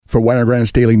For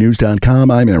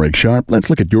WiregrassDailyNews.com, I'm Eric Sharp. Let's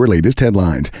look at your latest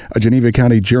headlines. A Geneva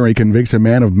County jury convicts a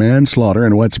man of manslaughter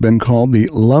in what's been called the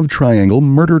Love Triangle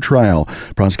murder trial.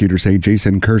 Prosecutors say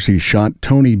Jason Kersey shot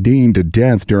Tony Dean to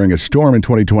death during a storm in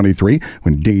 2023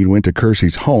 when Dean went to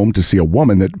Kersey's home to see a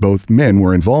woman that both men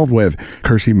were involved with.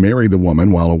 Kersey married the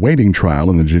woman while awaiting trial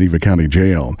in the Geneva County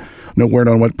Jail. No word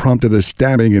on what prompted a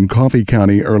stabbing in Coffee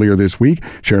County earlier this week.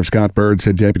 Sheriff Scott Bird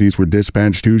said deputies were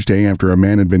dispatched Tuesday after a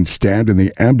man had been stabbed in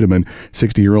the abdomen.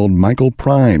 60-year-old Michael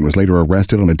Prine was later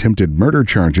arrested on attempted murder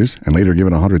charges and later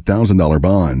given $100,000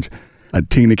 bonds. A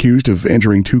teen accused of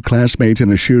injuring two classmates in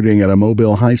a shooting at a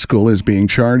Mobile high school is being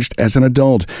charged as an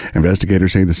adult.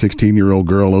 Investigators say the 16-year-old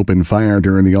girl opened fire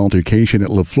during the altercation at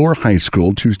LaFleur High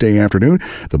School Tuesday afternoon.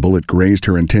 The bullet grazed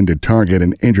her intended target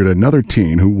and injured another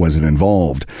teen who wasn't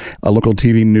involved. A local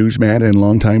TV newsman and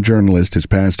longtime journalist has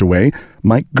passed away.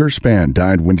 Mike Gerspan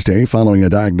died Wednesday following a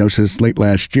diagnosis late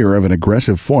last year of an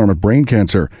aggressive form of brain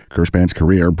cancer. Gerspan's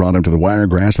career brought him to the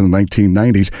Wiregrass in the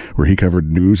 1990s, where he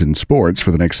covered news and sports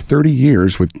for the next 30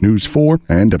 years with News 4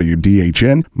 and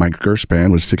WDHN. Mike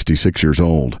Gerspan was 66 years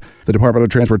old. The Department of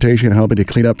Transportation helping to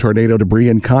clean up tornado debris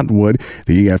in Cottonwood.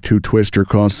 The EF2 twister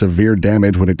caused severe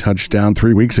damage when it touched down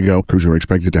 3 weeks ago. Crews are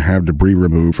expected to have debris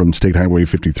removed from State Highway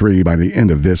 53 by the end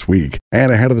of this week.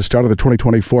 And ahead of the start of the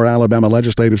 2024 Alabama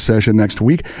legislative session next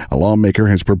week, a lawmaker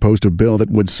has proposed a bill that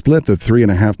would split the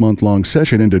 3.5-month-long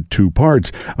session into two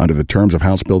parts. Under the terms of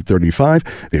House Bill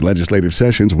 35, the legislative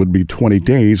sessions would be 20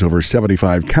 days over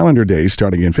 75 calendar days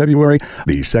starting in February.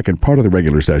 The second part of the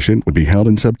regular session would be held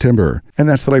in September. And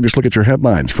that's the latest look at your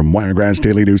headlines from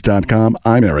WiregrassDailyNews.com.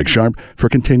 I'm Eric Sharp. For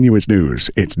continuous news,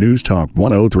 it's News Talk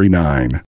 1039.